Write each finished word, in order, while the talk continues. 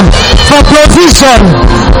for provision.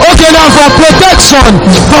 Okay, now for protection.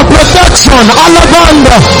 For protection.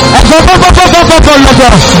 Alabanda.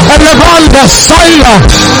 Elevanda. Sila.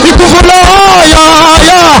 Ikufula.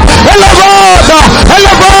 Ya. Elevada.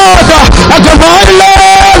 Agabaile.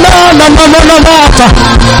 Namata.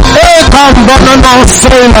 Ekambana na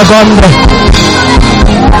sila ganda.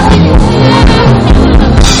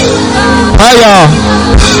 Aya.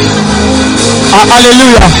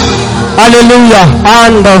 Hallelujah. Hallelujah.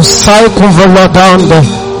 And the cycle down there.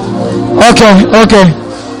 Okay.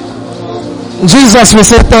 Jesus will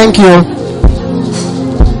say thank you.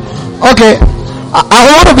 Okay. I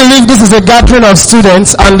want to believe this is a gathering of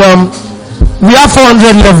students, and we have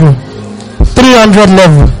 400 level, 300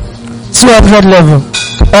 level, 200 level,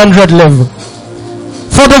 100 level.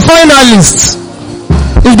 For the finalists,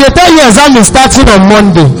 if they tell you exam is starting on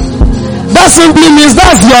Monday, that simply means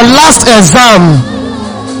that's your last exam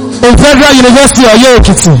in Federal University of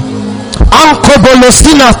Yekiti. Now,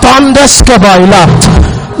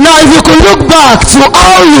 if you could look back to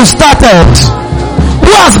how you started,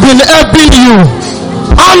 who has been helping you?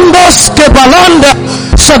 Andos Kebalanda,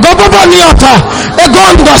 Shagobabaniata,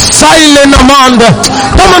 Egonda Silent Amanda.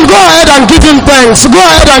 Come on, go ahead and give him thanks. Go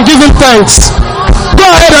ahead and give him thanks. Go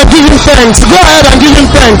ahead and give him thanks. Go ahead and give him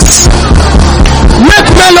thanks.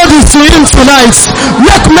 Make melodies to him tonight.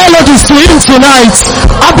 Make melodies to him tonight.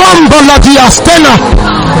 Abambaladi Astena.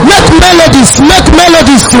 Make melodies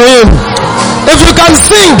to him. If you can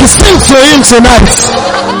sing to him tonight.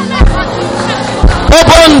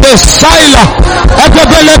 Open the Sila.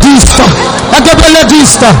 Agabeledista.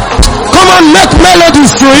 Come on, make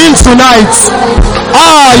melodies to him tonight.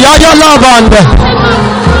 Yaya Lavanda.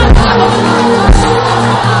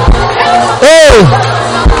 Hey.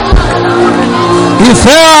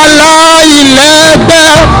 Ìfẹ́ aláìlẹ́gbẹ́.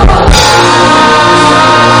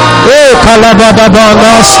 Hey, Kalabadaba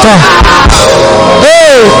Master.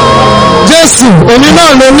 Hey, Jésù, èmi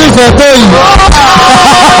náà ló nífẹ̀ẹ́ tó yìí.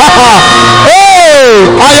 Hey,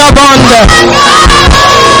 Ayabanda.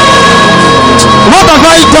 What have I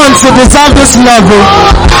done to deserve this love?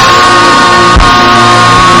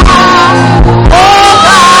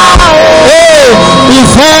 Hey,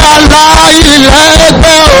 ìfẹ́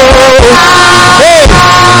aláìlẹ́gbẹ́.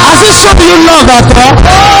 Has he shown you love at all?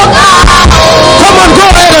 Come on, go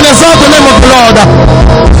ahead and exalt the name of the Lord.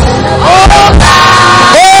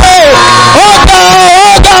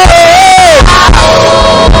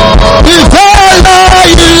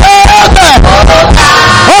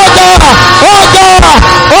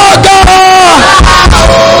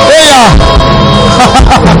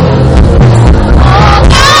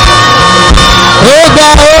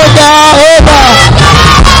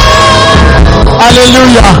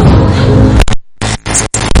 Hallelujah.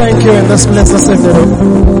 Thank you in this place this evening.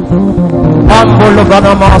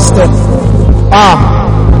 Master.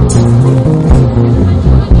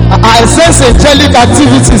 I sense angelic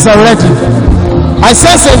activities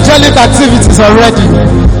already.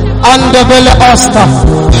 And the belly oster.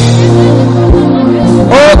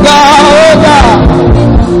 Oga.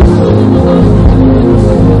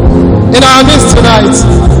 In our midst tonight.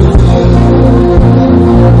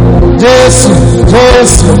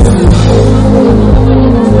 Jesus.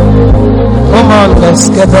 Come on, let's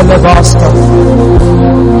get the bastard.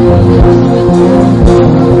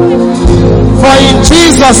 For in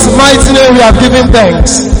Jesus' mighty name we are giving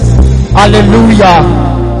thanks. Hallelujah.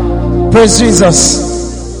 Praise Jesus.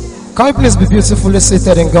 Can you please be beautifully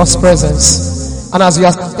seated in God's presence? And as we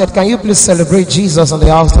are seated, can you please celebrate Jesus in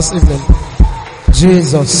the house this evening?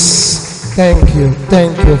 Jesus. Thank you,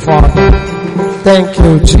 Father. Thank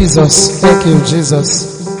you, Jesus.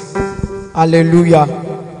 Hallelujah.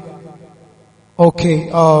 Okay,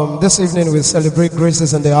 this evening we celebrate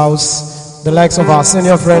graces in the house. The likes of our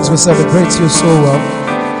senior friends, we celebrate you so well.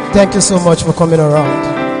 Thank you so much for coming around.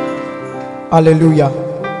 Hallelujah.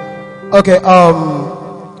 Okay,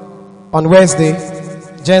 on Wednesday,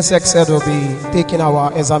 Gen Sex said we'll be taking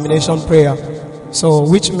our examination prayer. So,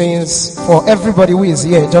 which means for everybody who is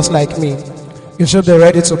here, just like me, you should be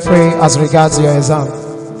ready to pray as regards your exam.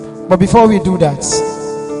 But before we do that,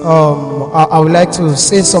 I would like to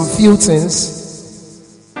say some few things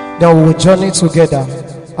that we will journey together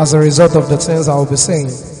as a result of the things I will be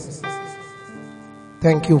saying.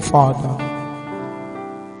 Thank you, Father.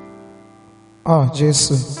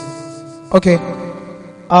 Jesus. Okay.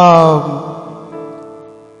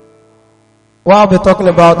 What I'll be talking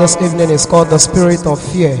about this evening is called the spirit of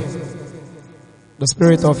fear. The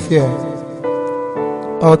spirit of fear.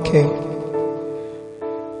 Okay.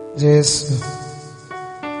 Jesus.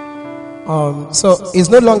 So it's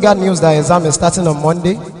no longer news that exam is starting on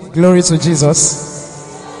Monday. Glory to Jesus.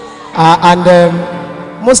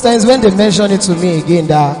 And most times when they mention it to me again,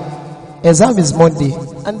 that exam is Monday,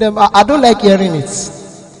 and I don't like hearing it.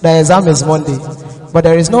 The exam is Monday, but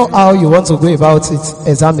there is no how you want to go about it.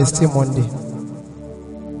 Exam is still Monday.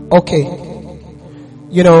 Okay,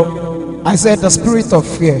 you know, I said the spirit of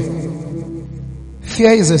fear.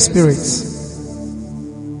 Fear is a spirit,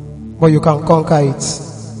 but you can conquer it.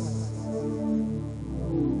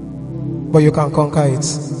 But you can conquer it.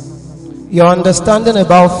 Your understanding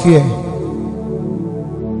about fear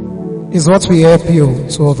is what will help you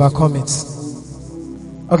to overcome it.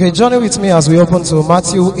 Okay, journey with me as we open to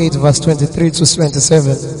Matthew 8 verse 23 to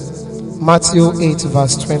 27. Matthew 8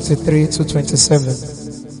 verse 23 to 27.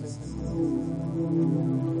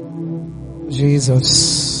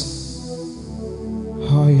 Jesus.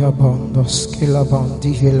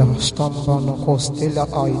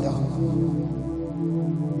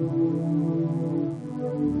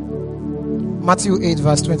 Matthew 8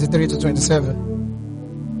 verse 23 to 27.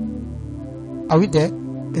 Are we there?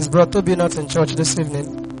 Is Brother Toby not in church this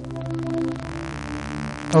evening?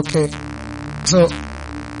 Okay. So,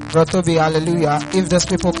 Brother Toby, hallelujah. If these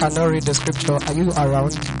people cannot read the scripture, are you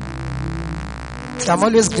around? So I'm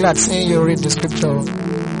always glad seeing you read the scripture.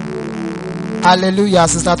 Hallelujah,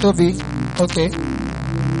 Sister Toby. Okay.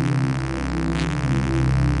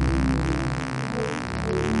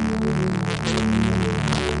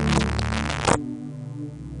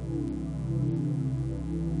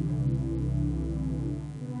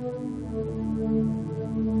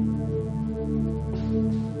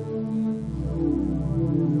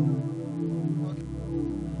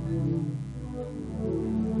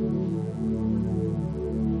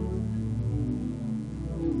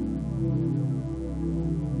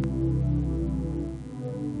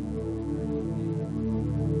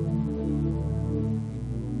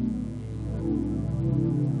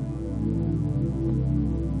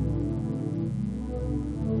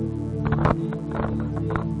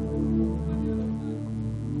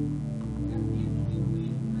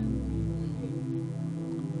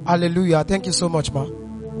 Hallelujah. Thank you so much, ma.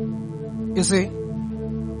 You see,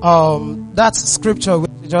 that scripture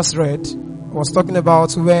which we just read was talking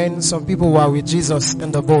about when some people were with Jesus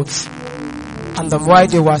in the boat, and while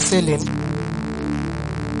they were sailing.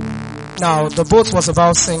 Now, the boat was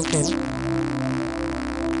about sinking.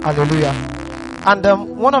 Hallelujah.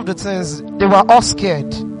 And one of the things, they were all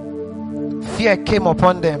scared. Fear came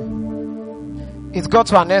upon them. It got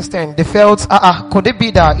to an extent, they felt, could it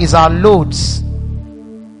be that is our loads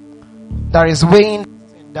that is weighing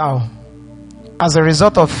down? As a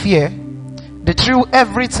result of fear, they threw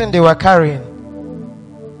everything they were carrying.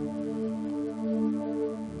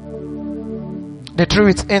 They threw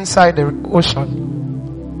it inside the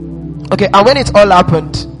ocean. Okay, and when it all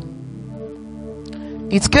happened,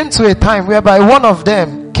 it came to a time whereby one of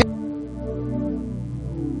them came.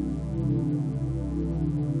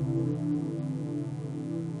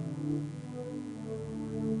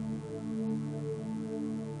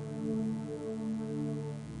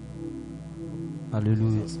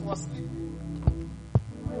 Hallelujah.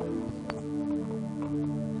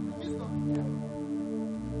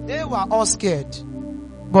 They were all scared,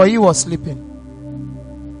 but he was sleeping.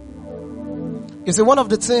 You see, one of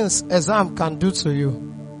the things exam can do to you,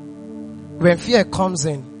 when fear comes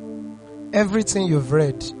in, everything you've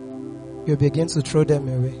read, you begin to throw them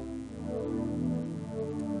away.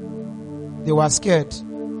 They were scared.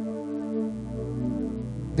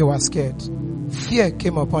 They were scared. Fear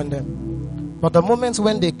came upon them. But the moment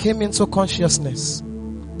when they came into consciousness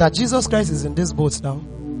that Jesus Christ is in this boat now,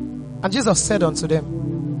 and Jesus said unto them,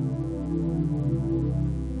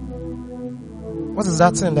 what is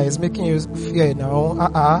that thing that is making you fear now?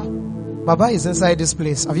 Baba is inside this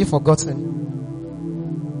place. Have you forgotten?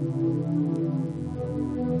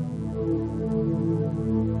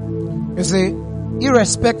 You see,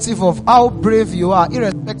 irrespective of how brave you are,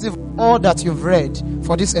 irrespective of all that you've read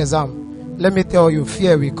for this exam, let me tell you,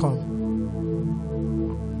 fear will come.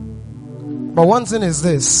 But one thing is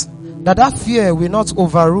this, that fear will not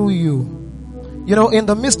overrule you. You know, in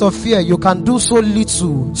the midst of fear, you can do so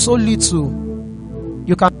little.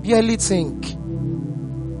 You can barely think.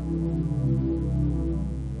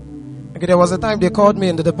 Okay, there was a time they called me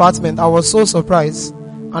in the department. I was so surprised.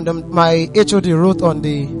 And my HOD wrote on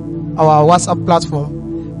our WhatsApp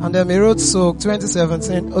platform. And he wrote, so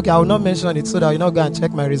 2017. Okay, I will not mention it so that you not go and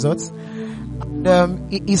check my results.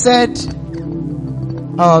 And, he said,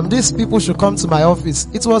 these people should come to my office.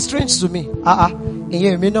 It was strange to me.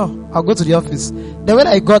 No, I'll go to the office. Then when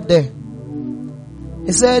I got there,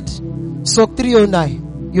 he said, SOC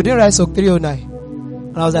 309. You didn't write SOC 309.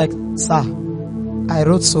 And I was like, sir, I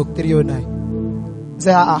wrote SOC 309. He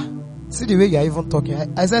said, See the way you are even talking.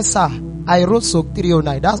 I said, sir, I wrote Soak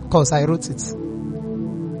 309. That's because I wrote it.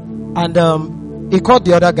 And he called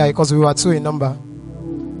the other guy because we were 2 in number.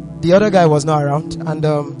 The other guy was not around. And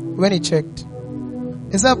when he checked,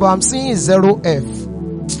 he said, but I'm seeing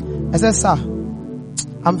 0F. I said, sir,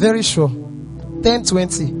 I'm very sure.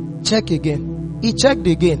 1020. Check again. He checked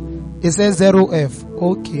again. He says 0F.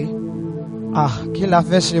 Okay.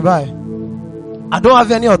 I don't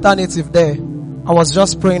have any alternative there. I was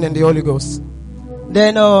just praying in the Holy Ghost.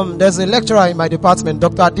 Then there's a lecturer in my department,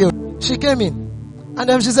 Dr. Dayo. She came in. And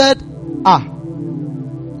then she said,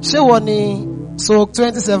 she won so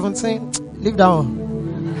 2017. Leave that one.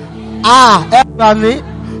 Help me.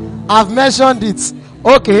 I've mentioned it.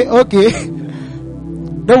 Okay.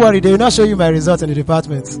 Don't worry, they will not show you my result in the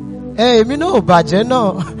department. Hey, me no budget,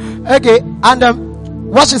 no. Okay, and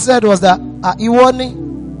what she said was that you warning.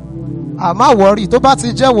 I'm not worried. To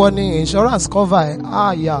party warning insurance cover.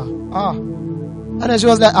 Yeah. And then she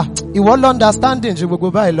was like, you won't understanding. She will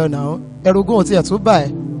go buy law now. Eru go here to buy.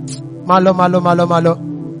 Malo.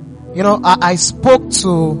 You know, I spoke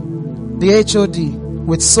to the HOD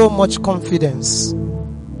with so much confidence.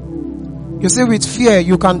 You see, with fear,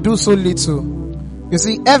 you can do so little. You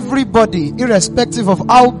see, everybody, irrespective of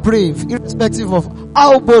how brave, irrespective of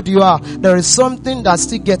how bold you are, there is something that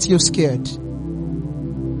still gets you scared.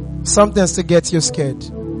 Something still gets you scared.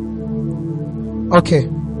 Okay.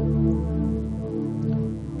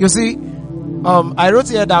 You see, I wrote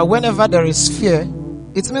here that whenever there is fear,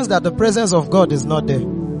 it means that the presence of God is not there.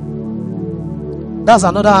 That's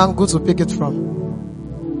another angle to pick it from.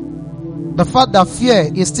 The fact that fear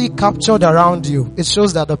is still captured around you, it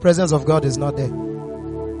shows that the presence of God is not there.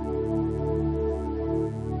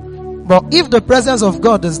 But if the presence of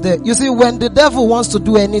God is there, you see, when the devil wants to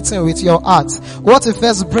do anything with your heart, what he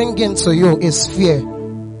first brings into you is fear.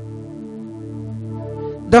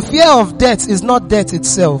 The fear of death is not death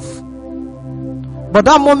itself. But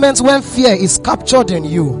that moment when fear is captured in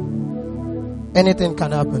you, anything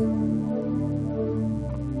can happen.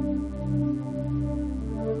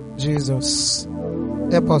 Jesus,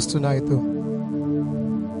 help us tonight though.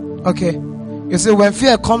 Okay. You see, when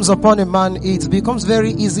fear comes upon a man, it becomes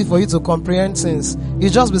very easy for you to comprehend things. You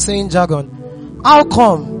just be saying jargon. How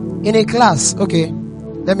come in a class? Okay,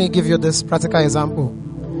 let me give you this practical example.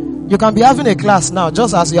 You can be having a class now,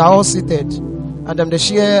 just as you are all seated, and they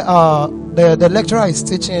share. The lecturer is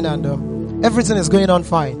teaching, and everything is going on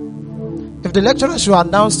fine. If the lecturer should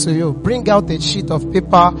announce to you, bring out a sheet of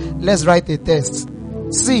paper, let's write a test.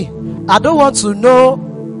 See, I don't want to know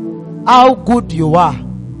how good you are.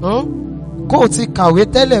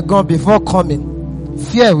 Before coming,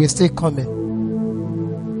 fear will still coming.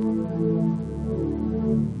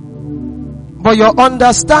 But your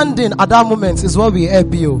understanding at that moment is what will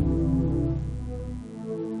help you.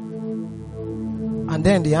 And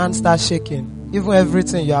then the hand starts shaking. Even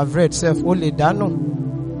everything you have read, self only dano.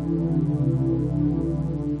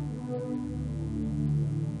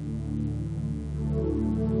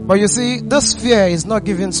 But you see, this fear is not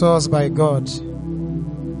given to us by God.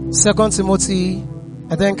 2 Timothy,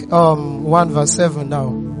 I think 1 verse 7 now.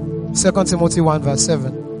 2 Timothy 1 verse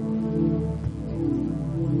 7.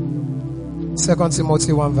 2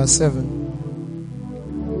 Timothy 1 verse 7.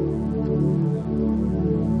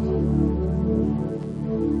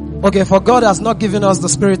 Okay, for God has not given us the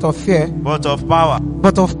spirit of fear, but of power.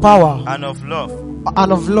 But of power. And of love.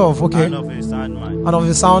 And of love, okay. And of a sound mind. And of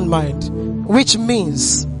a sound mind. Which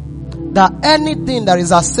means that anything that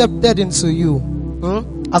is accepted into you,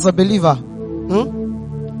 as a believer,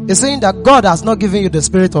 is saying that God has not given you the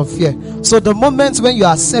spirit of fear. So the moment when you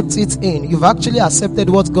accept it in, you've actually accepted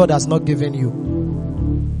what God has not given you.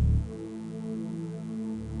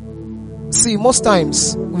 See, most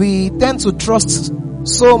times we tend to trust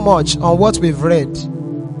so much on what we've read.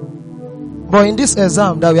 But in this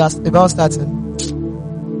exam that we are about starting,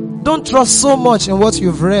 don't trust so much in what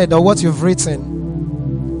you've read or what you've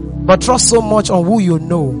written, but trust so much on who you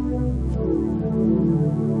know.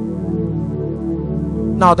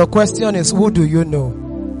 Now the question is, who do you know?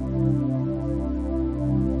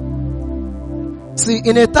 See,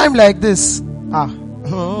 in a time like this,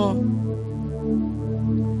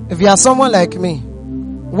 if you are someone like me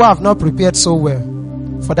who have not prepared so well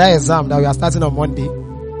for that exam that we are starting on Monday,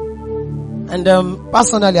 and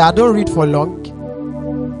personally I don't read for long,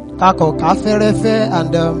 and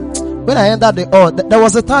when I entered the hall, there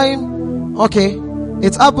was a time, okay,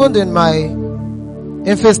 it happened in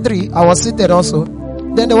phase 3, I was seated also.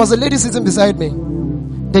 Then there was a lady sitting beside me.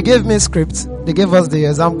 They gave me script. They gave us the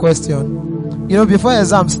exam question. You know, before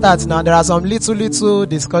exam starts now, there are some little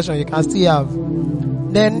discussion you can still have.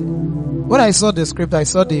 Then When I saw the script, I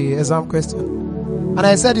saw the exam question. And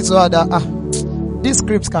I said it to her that, these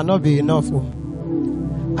scripts cannot be enough. Oh.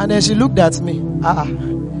 And then she looked at me.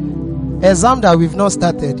 Exam that we've not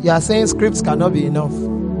started. You are saying scripts cannot be enough.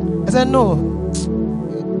 I said, no.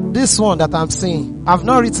 This one that I'm saying, I've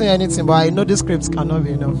not written anything, but I know the scripts cannot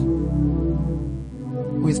be enough.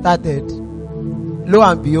 We started. Lo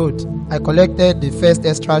and behold, I collected the first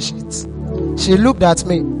extra sheet. She looked at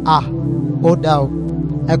me. Oh, down.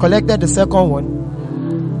 I collected the second one.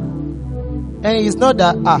 And it's not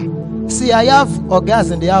that, see, I have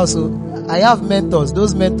organs in the house. So I have mentors,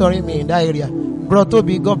 those mentoring me in that area. Bro,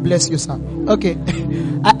 Toby, God bless you, sir. Okay.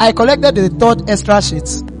 I collected the third extra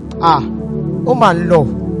sheet. Oh my Lord.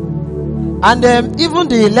 And even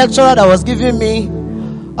the lecturer that was giving me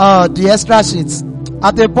the extra sheets,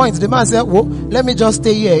 at a point, the man said, "Whoa, let me just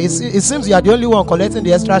stay here. It seems you are the only one collecting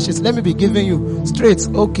the extra sheets. Let me be giving you straight."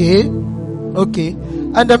 Okay.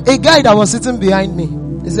 And a guy that was sitting behind me,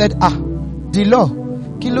 he said, the law,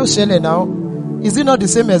 kilo shele now. Is it not the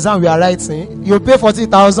same exam we are writing? You pay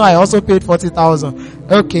 40,000, I also paid 40,000.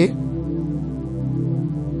 Okay.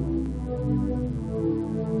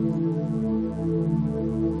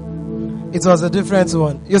 It was a different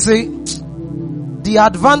one. You see, the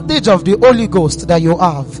advantage of the Holy Ghost that you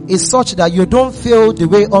have is such that you don't feel the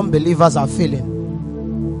way unbelievers are feeling.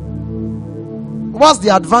 What's the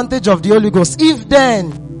advantage of the Holy Ghost? If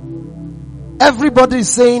then everybody is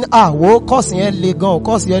saying, cause you're legal,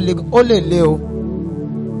 but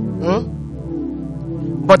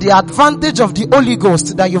the advantage of the Holy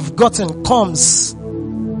Ghost that you've gotten comes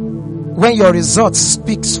when your result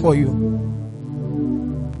speaks for you.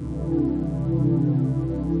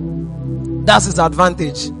 That's his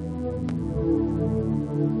advantage.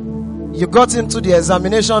 You got into the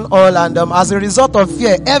examination hall, and as a result of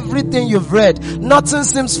fear, everything you've read, nothing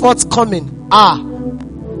seems forthcoming.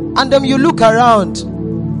 And you look around.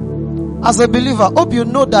 As a believer, hope you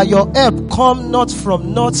know that your help come not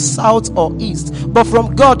from north, south, or east, but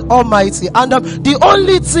from God Almighty. And the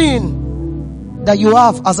only thing that you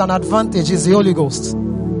have as an advantage is the Holy Ghost.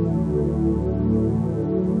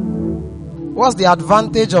 What's the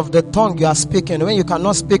advantage of the tongue you are speaking when you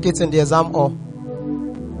cannot speak it in the exam hall?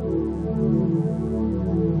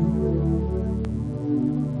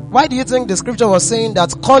 Why do you think the scripture was saying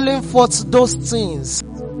that calling forth those things?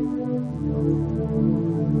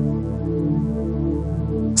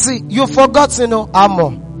 See, you forgot,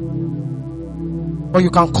 armor. But you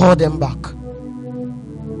can call them back.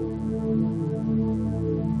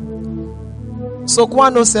 So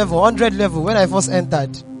 107, 100 level, when I first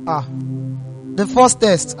entered, the first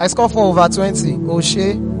test, I scored 4/20.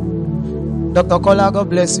 Oshe. Dr. Kola, God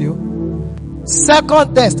bless you.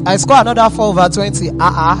 Second test, I scored another 4/20.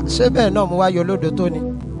 Shebe no muwa yolo de Tony.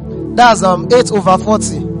 That's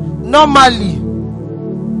 8/40. Normally,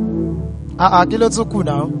 Kilotuku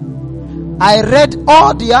now. I read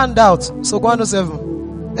all the handouts. So 107.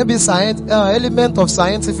 Maybe science, element of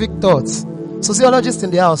scientific thoughts. Sociologists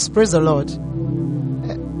in the house. Praise the Lord.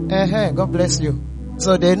 God bless you.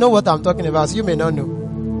 So they know what I'm talking about. So you may not know.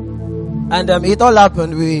 And it all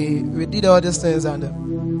happened. We did all these things, and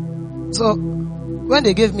so when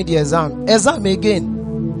they gave me the exam again,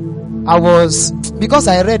 because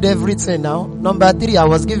I read everything now. Number 3, I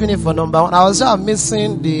was giving it for number 1. I was just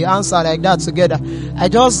missing the answer like that together. I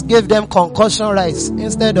just gave them concussion rice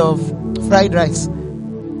instead of fried rice.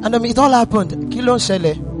 And it all happened. Kilo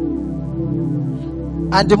shele.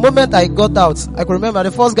 And the moment I got out, I could remember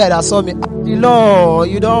the first guy that saw me. Lord,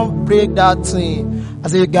 you don't break that thing. I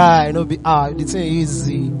said, guy, the thing is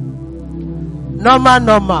easy.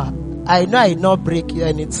 Normal. I know I not break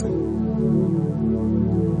anything.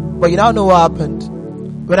 But you now know what happened.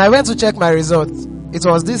 When I went to check my results, it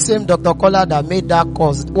was this same Dr. Kola that made that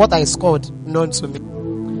course, what I scored, known to me.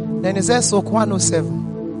 Then he said, so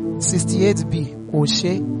 107, 68B,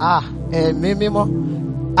 Oshe, Mememo.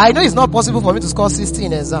 I know it's not possible for me to score 60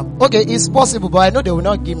 in exam. Okay, it's possible, but I know they will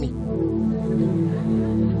not give me.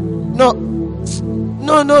 No.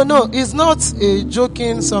 It's not a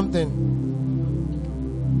joking something.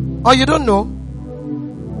 Oh, you don't know?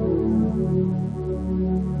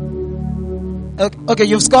 Okay,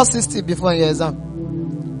 you've scored 60 before in your exam.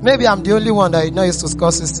 Maybe I'm the only one that used to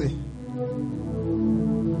score 60.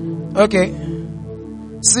 Okay.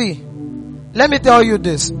 See, let me tell you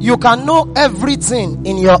this. You can know everything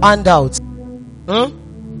in your handout.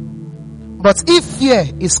 But if fear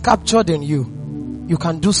is captured in you, you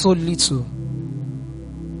can do so little.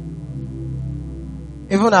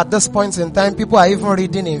 Even at this point in time, people are even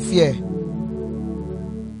reading in fear.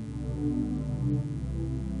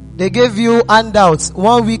 They gave you handouts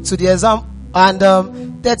 1 week to the exam, and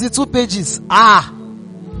 32 pages. I'm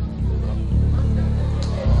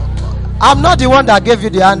not the one that gave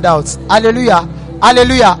you the handouts. Hallelujah.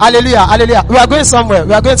 Hallelujah. Hallelujah. Hallelujah. We are going somewhere.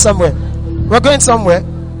 We are going somewhere. We're going somewhere.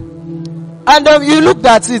 And you looked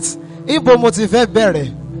at it. Ibo motivate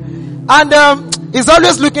bere. And it's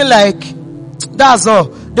always looking like that's all.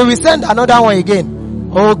 They will send another one again.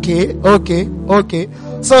 Okay.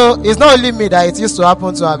 So it's not only me that it used to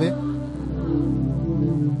happen to, Abi.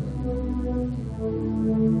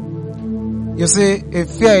 You see, if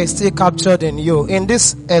fear is still captured in you, in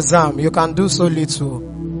this exam, you can do so little.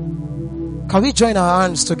 Can we join our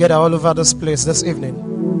hands together all over this place this evening?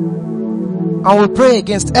 And we'll pray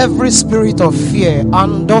against every spirit of fear.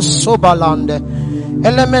 And those soberland,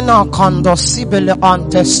 elemena kando sibele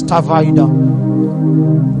ante stavaida,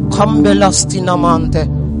 kambela stinamante.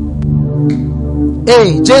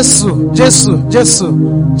 Hey, Jesus.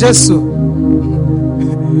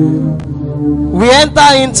 We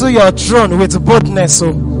enter into your throne with boldness,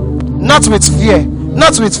 not with fear,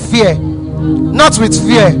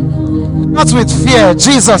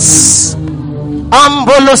 Jesus.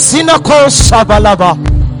 Ambolosina ko shabalaba,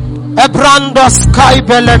 ebrando sky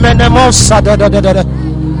belemenemosa da.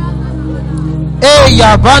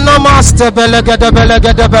 Eya bana maste belegede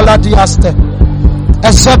beladiaste,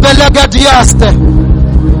 eshebelegediaste.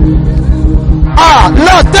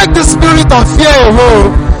 Lord, take the spirit of fear away.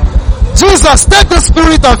 Jesus, take the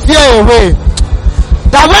spirit of fear away.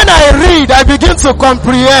 That when I read, I begin to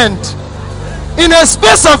comprehend. In a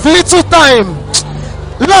space of little time,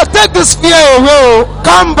 Lord, take this fear away.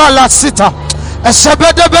 Kambala sita.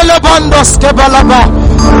 Eshebedebele bandos kebalaba.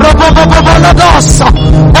 Roboboboboladasa.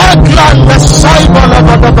 Eglan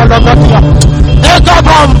mesaibalabalabadia.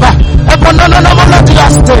 Egabamba.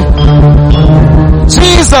 Ebanananamaladiaste.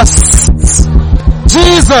 Jesus.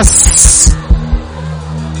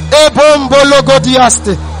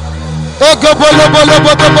 Ebombologodiaste.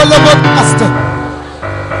 Egobolobolobolobolobodiaste.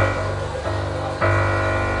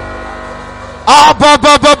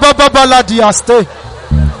 Abababababaladiaste.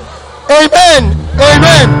 Amen.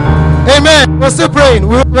 We're still praying.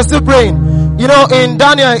 You know, in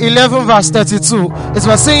Daniel 11 verse 32, it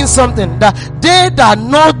was saying something that they that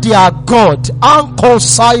know their God, Uncle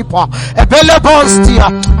Saipa,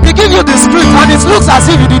 they give you the script and it looks as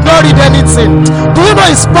if you did not read anything. Do you know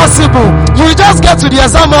it's possible? You just get to the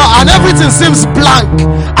exam and everything seems blank.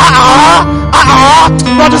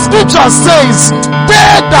 But the scripture says,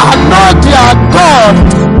 they that know their God,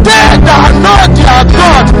 they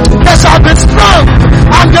shall be strong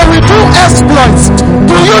and they will do exploits.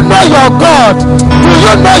 Do you know your God?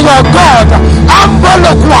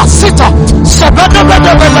 Ambolo kwasita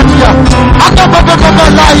shebedebedebeladia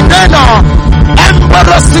agabababalaidena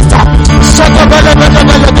emborosita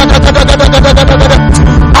shebedebedebelagadagadagadagadagadagada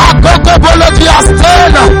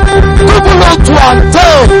agogobologiastena kubulotuante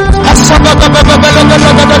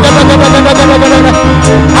shebedebedebelagadagadagadagada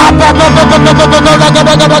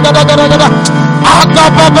abababababalagadagadagadagada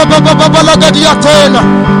agababababalagadagadiatena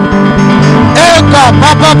ega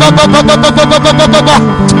bababababababababa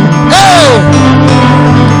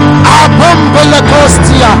abombele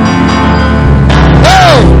kostia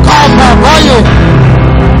kamabaye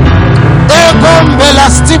ebombela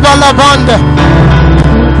stibala bande.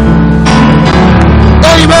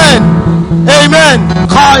 Amen.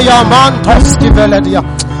 Kaya mantoski veledia.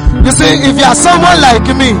 You see, if you are someone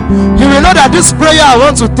like me, you will know that this prayer I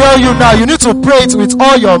want to tell you now, you need to pray it with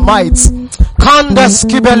all your might. See,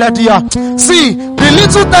 the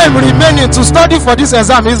little time remaining to study for this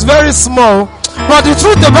exam is very small. But the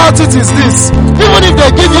truth about it is this: even if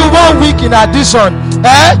they give you 1 week in addition,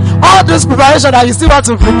 all this preparation that you still want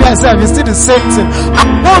to prepare yourself is still the same thing.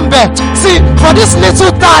 See, for this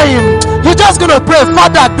little time, you're just gonna pray,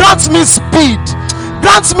 Father, grant me speed.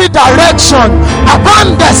 Grant me direction. I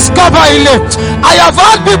have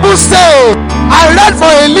heard people say, I read for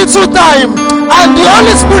a little time and the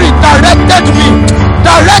Holy Spirit directed me.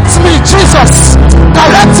 Direct me, Jesus.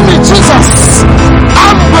 Jesus.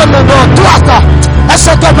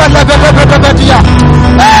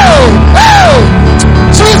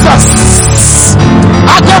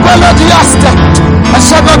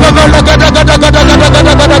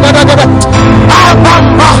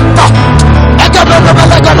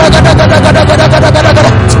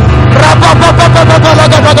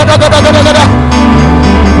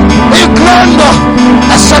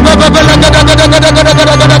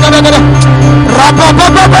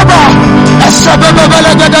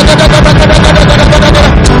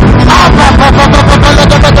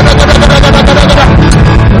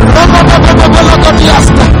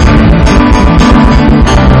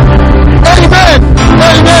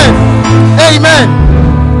 Amen.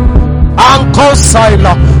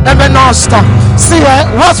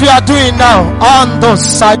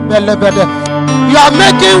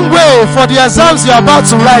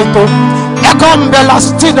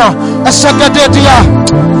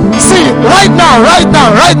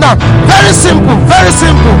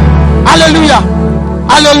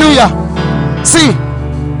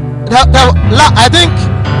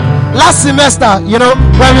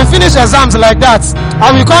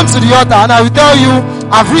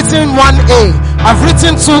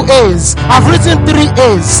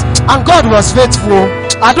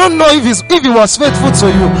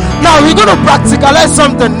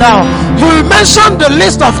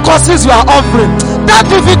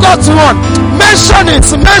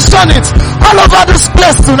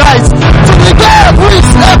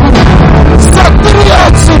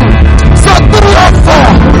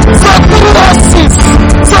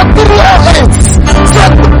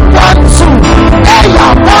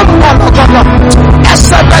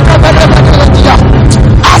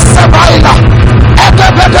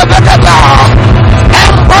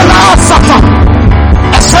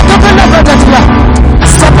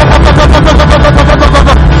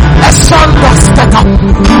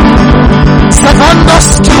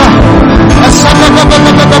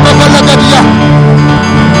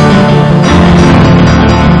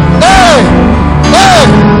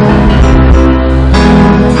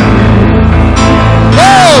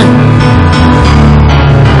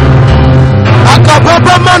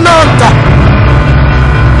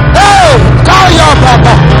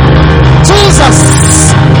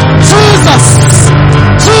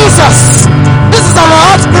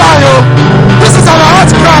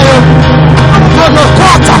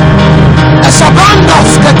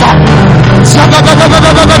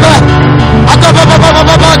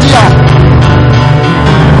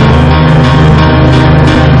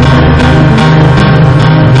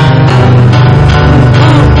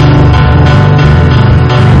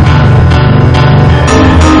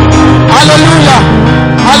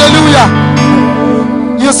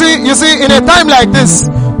 You see, in a time like this,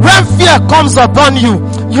 when fear comes upon you,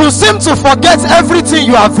 you seem to forget everything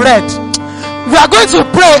you have read. We are going to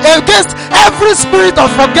pray against every spirit of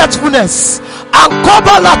forgetfulness and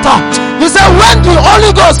kobalata. You say, when the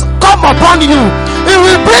Holy Ghost come upon you, it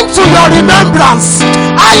will bring to your remembrance.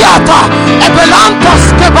 Ayata,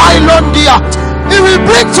 ebelantos kebailondia. It will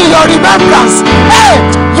bring to your remembrance. Hey,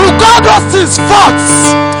 you got those things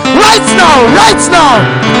thoughts right now, right now.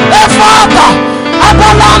 Hey, Father,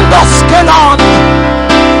 abalandos kelan.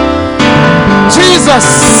 Jesus,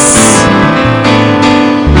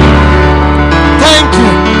 thank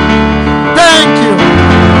you, thank you,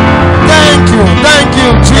 thank you, thank you,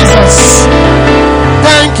 Jesus,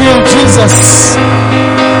 thank you, Jesus,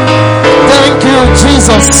 thank you,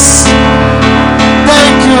 Jesus,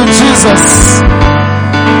 thank you, Jesus.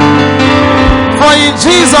 For in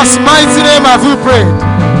Jesus' mighty name have we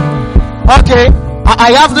prayed. Okay,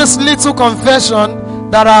 I have this little confession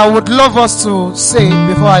that I would love us to say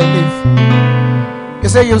before I leave.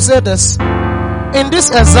 You say this. In this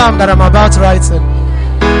exam that I'm about writing,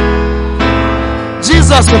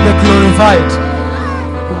 Jesus will be glorified.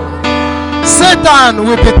 Satan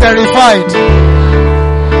will be terrified.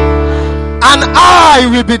 And I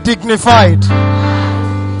will be dignified.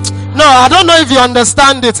 No, I don't know if you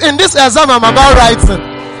understand it. In this exam I'm about writing,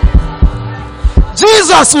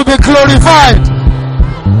 Jesus will be glorified.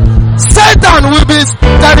 Satan will be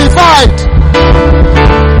terrified.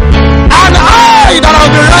 And I that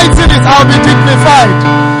I'll be writing it, I'll be dignified.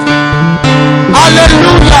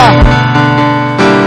 Hallelujah.